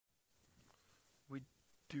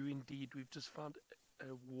do indeed. We've just found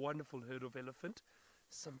a wonderful herd of elephant.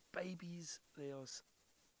 Some babies. There are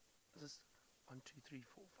just 1, 2, 3,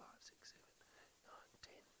 4, 5, 6, 7, 9,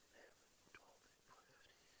 10, 11, 12,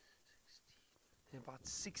 13, 14, 15, 16. There are about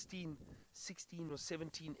 16 or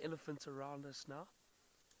 17 elephants around us now.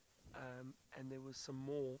 And there was some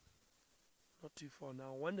more not too far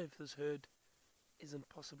now. I wonder if this herd isn't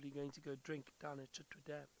possibly going to go drink down at Chitwa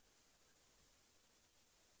Dam.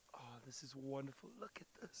 Oh, this is wonderful. Look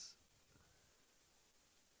at this.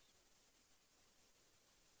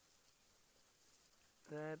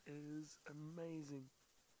 That is amazing.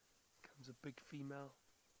 Comes a big female.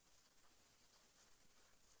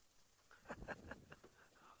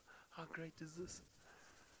 How great is this?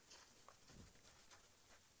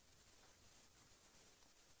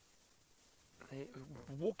 They're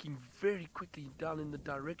walking very quickly down in the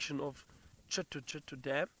direction of Chitwa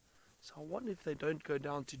Dam. So I wonder if they don't go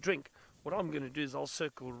down to drink. What I'm going to do is I'll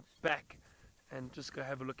circle back and just go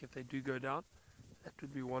have a look if they do go down. That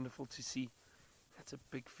would be wonderful to see. That's a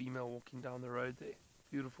big female walking down the road there.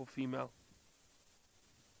 Beautiful female.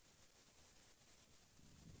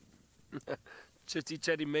 Chitty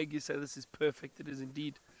Chatty Meg, you say this is perfect. It is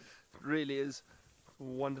indeed. It really is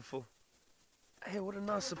wonderful. Hey, what a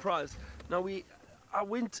nice surprise. Now I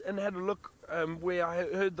went and had a look where I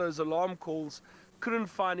heard those alarm calls. Couldn't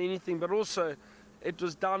find anything, but also it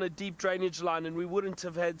was down a deep drainage line, and we wouldn't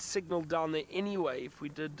have had signal down there anyway if we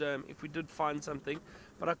did find something.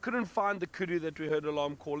 But I couldn't find the kudu that we heard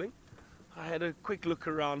alarm calling. I had a quick look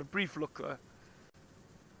around, a brief look.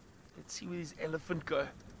 Let's see where these elephant go.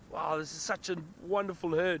 Wow, this is such a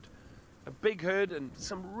wonderful herd. A big herd and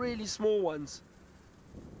some really small ones.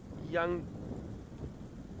 Young,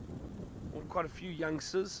 well, quite a few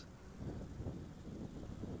youngsters.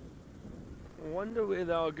 I wonder where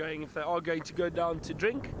they are going, if they are going to go down to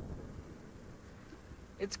drink.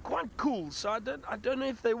 It's quite cool, so I don't know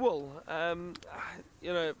if they will.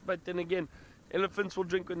 You know, but then again, elephants will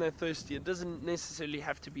drink when they're thirsty. It doesn't necessarily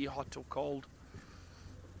have to be hot or cold.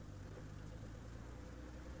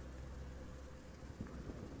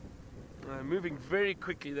 Moving very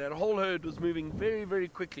quickly. That whole herd was moving very, very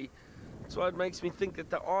quickly. So it makes me think that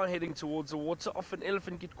they are heading towards the water. Often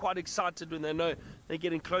elephants get quite excited when they know they're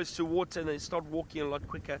getting close to water, and they start walking a lot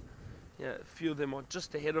quicker. Yeah, a few of them are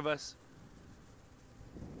just ahead of us.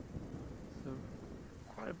 So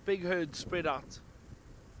quite a big herd spread out.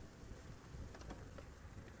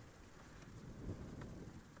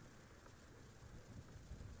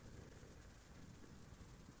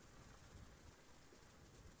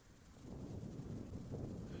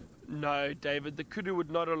 No, David, the kudu would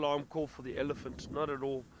not alarm call for the elephant, not at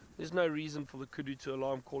all. There's no reason for the kudu to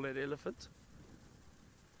alarm call that elephant.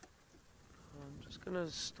 I'm just going to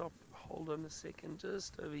stop, hold on a second,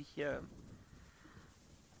 just over here.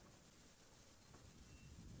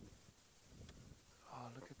 Oh,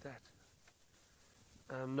 look at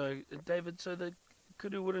that. No, David, so the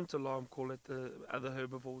kudu wouldn't alarm call at the other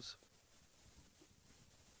herbivores.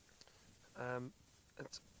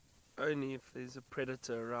 It's only if there's a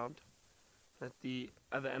predator around that the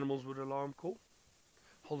other animals would alarm call.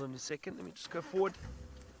 Hold on a second, let me just go forward.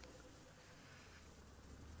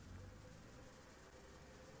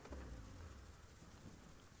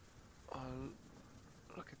 Oh,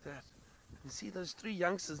 look at that. You see those three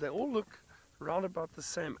youngsters, they all look around about the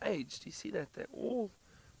same age. Do you see that? They're all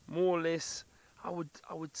more or less, I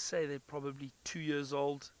would say they're probably 2 years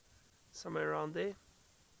old, somewhere around there.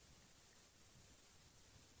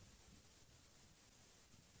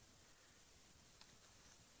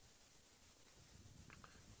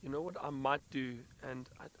 You know what I might do, and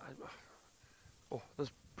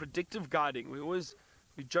this predictive guiding,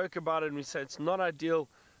 we joke about it and we say it's not ideal,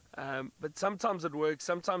 but sometimes it works,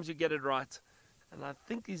 sometimes you get it right. And I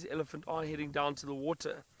think these elephants are heading down to the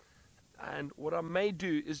water, and what I may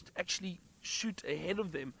do is actually shoot ahead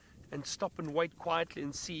of them and stop and wait quietly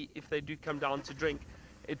and see if they do come down to drink.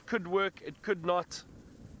 It could work, it could not.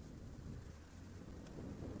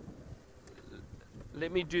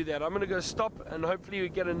 Let me do that. I'm going to go stop, and hopefully we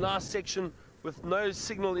get a nice section with no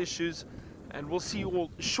signal issues, and we'll see you all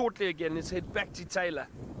shortly again. Let's head back to Taylor.